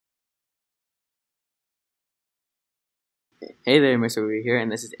Hey there, Mr. Weir here,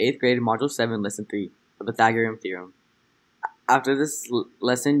 and this is 8th grade Module 7, Lesson 3, the Pythagorean Theorem. After this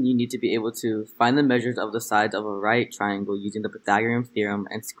lesson, you need to be able to find the measures of the sides of a right triangle using the Pythagorean Theorem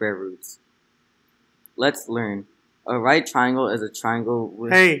and square roots. Let's learn. A right triangle is a triangle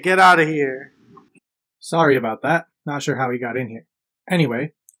with... Hey, get out of here. Sorry about that. Not sure how he got in here.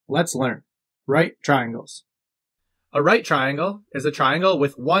 Anyway, let's learn. Right triangles. A right triangle is a triangle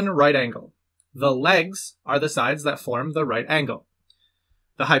with one right angle. The legs are the sides that form the right angle.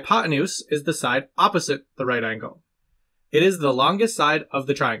 The hypotenuse is the side opposite the right angle. It is the longest side of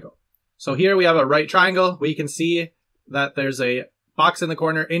the triangle. So here we have a right triangle. We can see that there's a box in the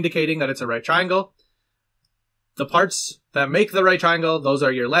corner indicating that it's a right triangle. The parts that make the right triangle, those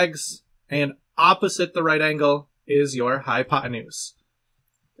are your legs, and opposite the right angle is your hypotenuse.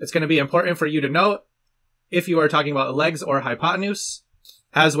 It's going to be important for you to note if you are talking about legs or hypotenuse,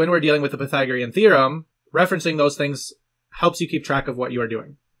 as when we're dealing with the Pythagorean theorem, referencing those things helps you keep track of what you are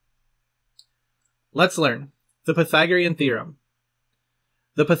doing. Let's learn the Pythagorean theorem.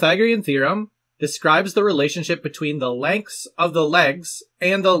 The Pythagorean theorem describes the relationship between the lengths of the legs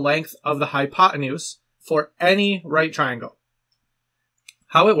and the length of the hypotenuse for any right triangle.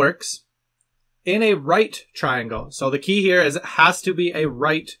 How it works: in a right triangle, so the key here is it has to be a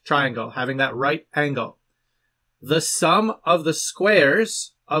right triangle, having that right angle. The sum of the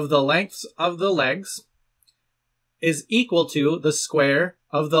squares of the lengths of the legs is equal to the square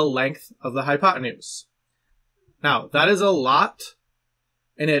of the length of the hypotenuse. Now, that is a lot,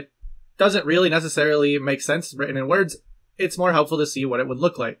 and it doesn't really necessarily make sense written in words. It's more helpful to see what it would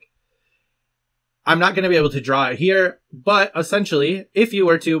look like. I'm not going to be able to draw it here, but essentially, if you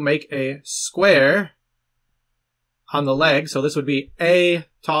were to make a square on the leg, so this would be A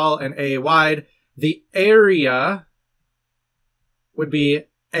tall and A wide, the area would be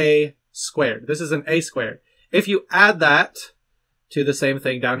A squared. This is an A squared. If you add that to the same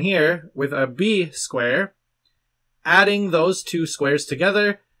thing down here with a B square, adding those two squares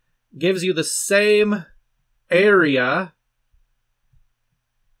together gives you the same area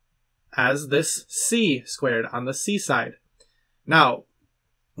as this C squared on the C side. Now,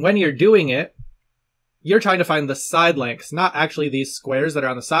 when you're doing it, you're trying to find the side lengths, not actually these squares that are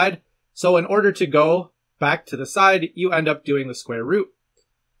on the side. So in order to go back to the side, you end up doing the square root.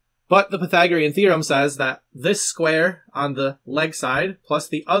 But the Pythagorean theorem says that this square on the leg side plus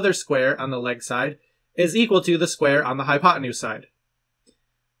the other square on the leg side is equal to the square on the hypotenuse side.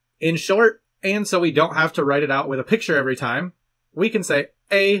 In short, and so we don't have to write it out with a picture every time, we can say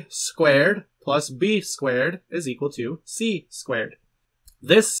A squared plus B squared is equal to C squared.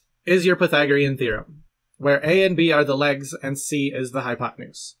 This is your Pythagorean theorem, where A and B are the legs and C is the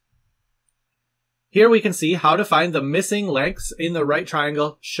hypotenuse. Here we can see how to find the missing lengths in the right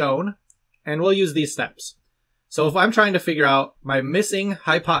triangle shown, and we'll use these steps. So if I'm trying to figure out my missing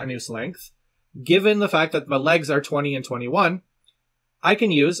hypotenuse length, given the fact that my legs are 20 and 21, I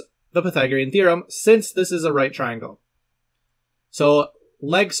can use the Pythagorean theorem since this is a right triangle. So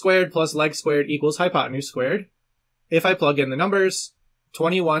leg squared plus leg squared equals hypotenuse squared. If I plug in the numbers,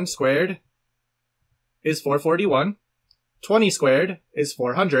 21 squared is 441, 20 squared is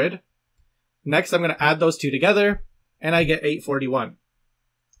 400. Next, I'm going to add those two together, and I get 841.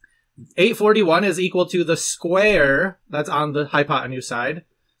 841 is equal to the square that's on the hypotenuse side.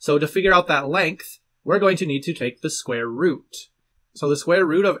 So to figure out that length, we're going to need to take the square root. So the square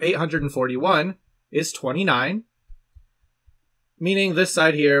root of 841 is 29, meaning this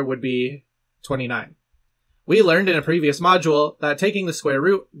side here would be 29. We learned in a previous module that taking the square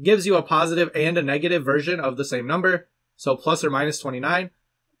root gives you a positive and a negative version of the same number, so plus or minus 29.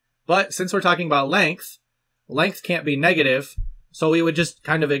 But since we're talking about length, length can't be negative, so we would just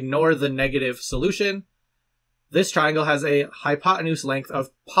kind of ignore the negative solution. This triangle has a hypotenuse length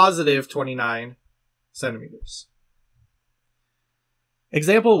of positive 29 centimeters.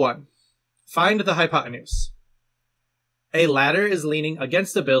 Example 1. Find the hypotenuse. A ladder is leaning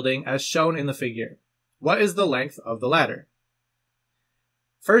against a building as shown in the figure. What is the length of the ladder?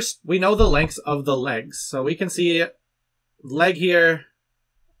 First, we know the lengths of the legs. So we can see leg here,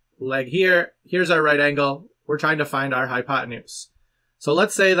 leg here. Here's our right angle. We're trying to find our hypotenuse. So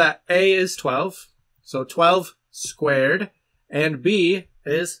let's say that A is 12. So 12 squared. And B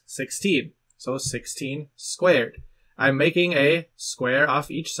is 16. So 16 squared. I'm making a square off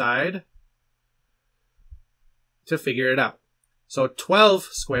each side to figure it out. So 12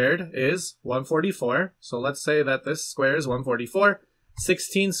 squared is 144. So let's say that this square is 144.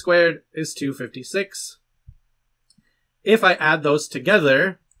 16 squared is 256. If I add those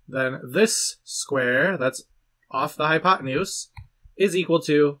together, then this square that's off the hypotenuse is equal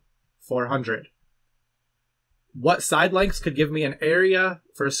to 400. What side lengths could give me an area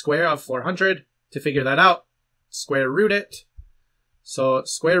for a square of 400? To figure that out, square root it. So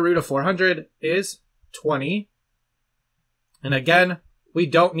square root of 400 is 20. And again, we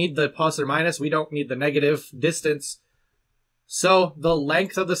don't need the plus or minus. We don't need the negative distance. So the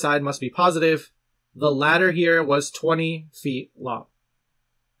length of the side must be positive. The ladder here was 20 feet long.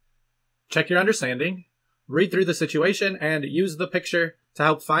 Check your understanding. Read through the situation and use the picture to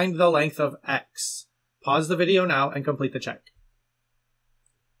help find the length of x. Pause the video now and complete the check.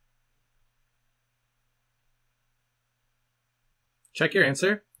 Check your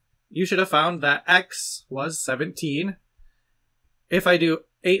answer. You should have found that x was 17. If I do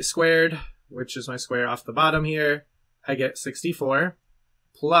 8 squared, which is my square off the bottom here, I get 64,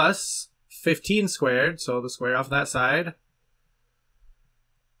 plus 15 squared, so the square off that side,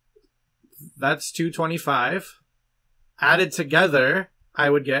 that's 225. Added together, I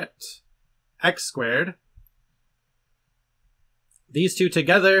would get x squared. These two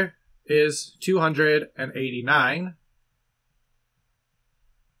together is 289.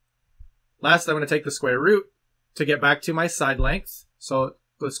 Last, I'm going to take the square root to get back to my side length. So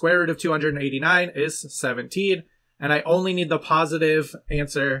the square root of 289 is 17, and I only need the positive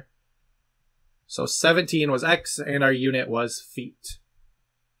answer. So 17 was x, and our unit was feet.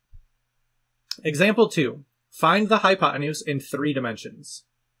 Example 2. Find the hypotenuse in 3 dimensions.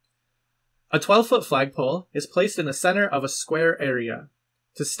 A 12-foot flagpole is placed in the center of a square area.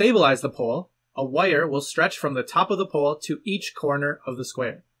 To stabilize the pole, a wire will stretch from the top of the pole to each corner of the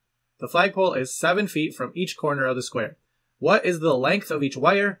square. The flagpole is 7 feet from each corner of the square. What is the length of each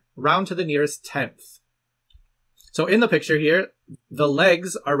wire? Round to the nearest tenth. So in the picture here, the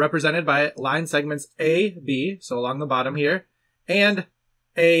legs are represented by line segments A, B, so along the bottom here, and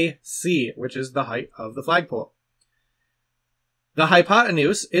AC, which is the height of the flagpole. The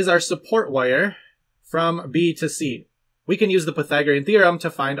hypotenuse is our support wire from B to C. We can use the Pythagorean Theorem to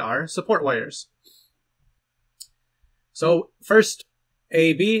find our support wires. So first,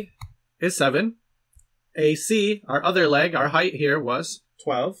 AB is 7. AC, our other leg, our height here was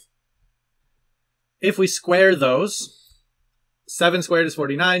 12. If we square those, 7 squared is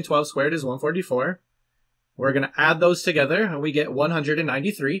 49, 12 squared is 144. We're going to add those together and we get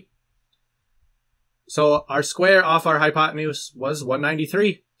 193. So our square off our hypotenuse was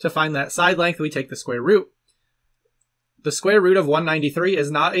 193. To find that side length, we take the square root. The square root of 193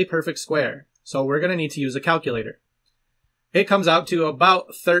 is not a perfect square, so we're going to need to use a calculator. It comes out to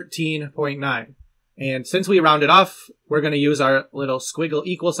about 13.9. And since we rounded off, we're going to use our little squiggle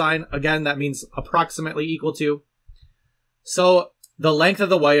equal sign. Again, that means approximately equal to. So the length of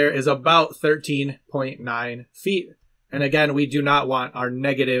the wire is about 13.9 feet. And again, we do not want our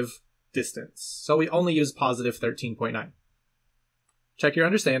negative distance. So we only use positive 13.9. Check your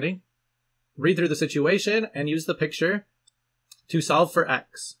understanding. Read through the situation and use the picture to solve for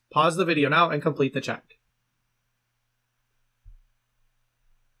x. Pause the video now and complete the check.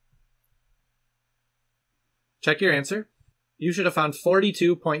 Check your answer. You should have found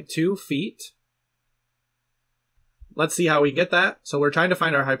 42.2 feet. Let's see how we get that. So we're trying to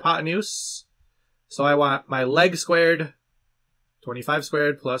find our hypotenuse. So I want my leg squared, 25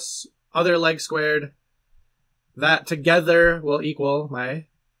 squared plus other leg squared. That together will equal my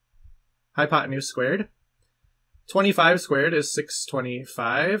hypotenuse squared. 25 squared is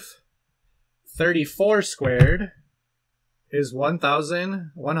 625. 34 squared is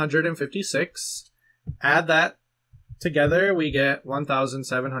 1,156. Add that together, we get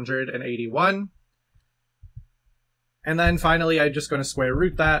 1,781. And then finally, I'm just going to square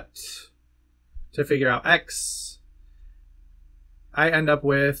root that to figure out x. I end up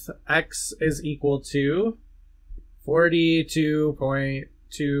with x is equal to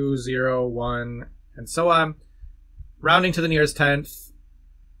 42.201 and so on. Rounding to the nearest tenth,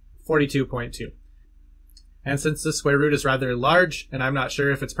 42.2. And since the square root is rather large, and I'm not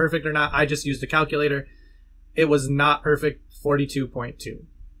sure if it's perfect or not, I just used a calculator. It was not perfect, 42.2.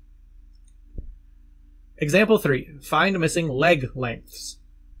 Example 3, find missing leg lengths.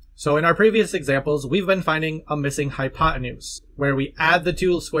 So in our previous examples, we've been finding a missing hypotenuse, where we add the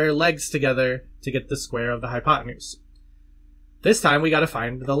two square legs together to get the square of the hypotenuse. This time we got to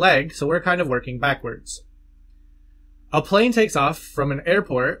find the leg, so we're kind of working backwards. A plane takes off from an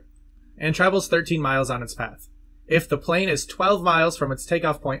airport and travels 13 miles on its path. If the plane is 12 miles from its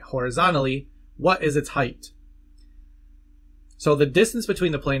takeoff point horizontally, what is its height? So the distance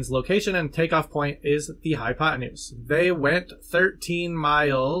between the plane's location and takeoff point is the hypotenuse. They went 13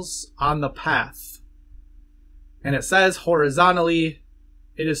 miles on the path. And it says horizontally,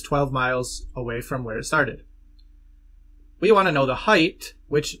 it is 12 miles away from where it started. We want to know the height,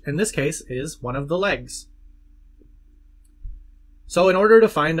 which in this case is one of the legs. So in order to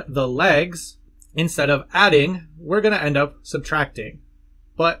find the legs, instead of adding, we're going to end up subtracting.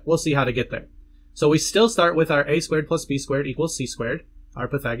 But we'll see how to get there. So we still start with our a squared plus b squared equals c squared, our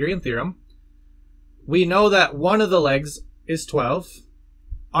Pythagorean theorem. We know that one of the legs is 12.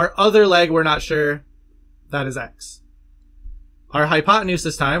 Our other leg, we're not sure, that is x. Our hypotenuse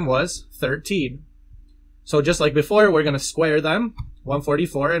this time was 13. So just like before, we're going to square them,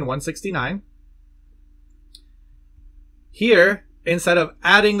 144 and 169. Here, instead of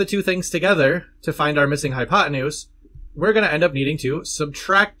adding the two things together to find our missing hypotenuse, we're going to end up needing to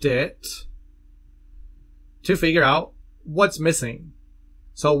subtract it to figure out what's missing.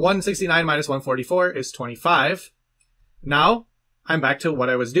 So 169 minus 144 is 25. Now, I'm back to what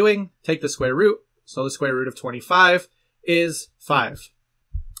I was doing. Take the square root. So the square root of 25 is 5.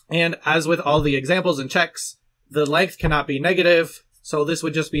 And as with all the examples and checks, the length cannot be negative. So this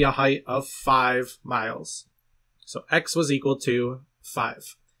would just be a height of 5 miles. So x was equal to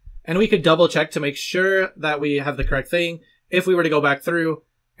 5. And we could double check to make sure that we have the correct thing. If we were to go back through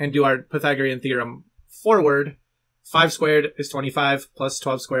and do our Pythagorean theorem forward, 5 squared is 25 plus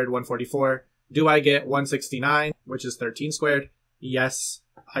 12 squared, 144. Do I get 169, which is 13 squared? Yes,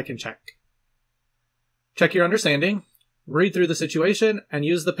 I can check. Check your understanding, read through the situation, and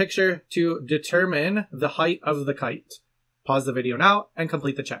use the picture to determine the height of the kite. Pause the video now and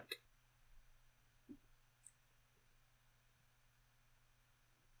complete the check.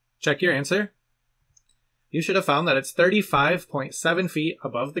 Check your answer. You should have found that it's 35.7 feet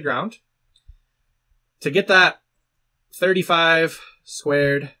above the ground. To get that 35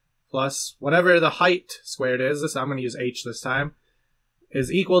 squared plus whatever the height squared is, I'm going to use h this time,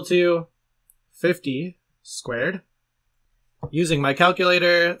 is equal to 50 squared. Using my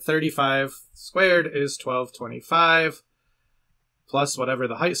calculator, 35 squared is 1225 plus whatever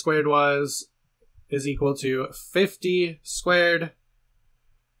the height squared was is equal to 50 squared,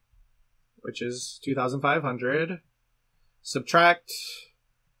 which is 2,500. Subtract.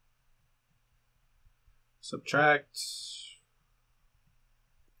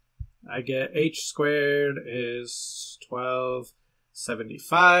 I get h squared is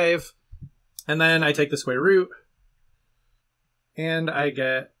 1275. And then I take the square root. And I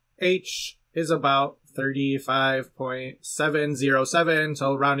get h is about 35.707.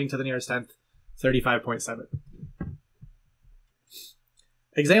 So rounding to the nearest tenth, 35.7.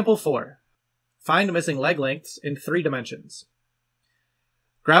 Example 4. Find missing leg lengths in 3 dimensions.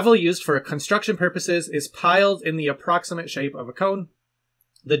 Gravel used for construction purposes is piled in the approximate shape of a cone.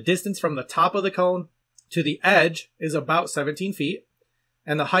 The distance from the top of the cone to the edge is about 17 feet,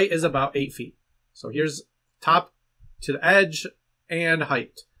 and the height is about 8 feet. So here's top to the edge and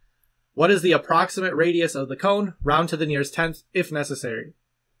height. What is the approximate radius of the cone? Round to the nearest tenth if necessary.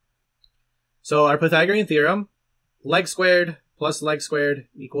 So our Pythagorean theorem, leg squared plus leg squared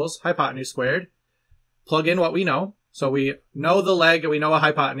equals hypotenuse squared. Plug in what we know. So we know the leg, we know a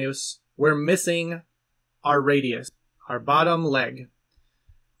hypotenuse. We're missing our radius, our bottom leg.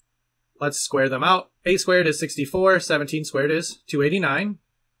 Let's square them out. A squared is 64, 17 squared is 289.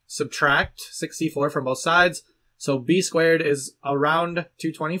 Subtract 64 from both sides. So b squared is around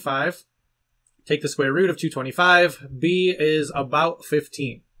 225. Take the square root of 225. B is about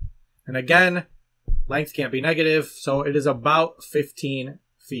 15. And again, length can't be negative, so it is about 15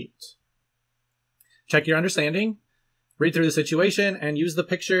 feet. Check your understanding. Read through the situation and use the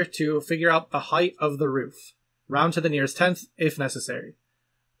picture to figure out the height of the roof. Round to the nearest tenth if necessary.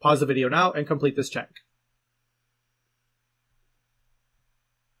 Pause the video now and complete this check.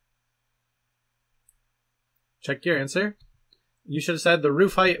 Check your answer. You should have said the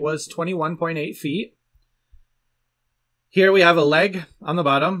roof height was 21.8 feet. Here we have a leg on the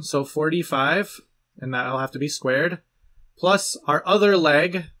bottom, so 45, and that'll have to be squared, plus our other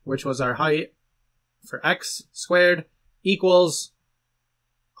leg, which was our height for x squared, equals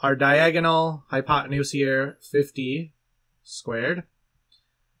our diagonal hypotenuse here, 50 squared.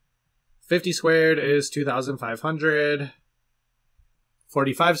 50 squared is 2,500.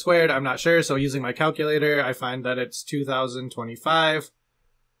 45 squared, I'm not sure, so using my calculator, I find that it's 2,025.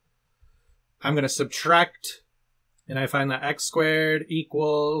 I'm going to subtract, and I find that x squared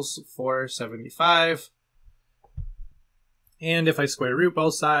equals 475. And if I square root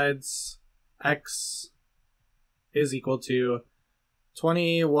both sides, x is equal to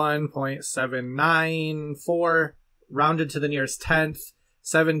 21.794, rounded to the nearest tenth.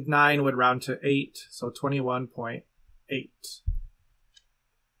 9 would round to 8, so 21.8.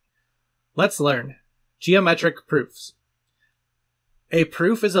 Let's learn geometric proofs. A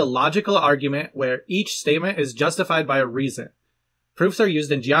proof is a logical argument where each statement is justified by a reason. Proofs are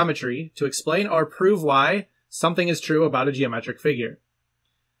used in geometry to explain or prove why something is true about a geometric figure.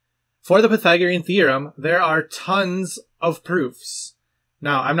 For the Pythagorean theorem, there are tons of proofs.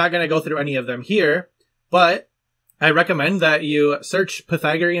 Now, I'm not going to go through any of them here, but I recommend that you search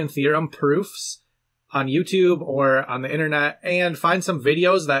Pythagorean theorem proofs on YouTube or on the internet and find some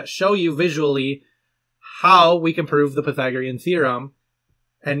videos that show you visually how we can prove the Pythagorean theorem,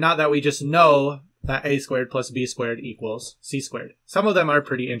 and not that we just know that a squared plus b squared equals c squared. Some of them are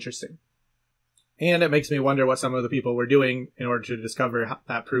pretty interesting. And it makes me wonder what some of the people were doing in order to discover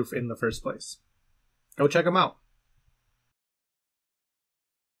that proof in the first place. Go check them out.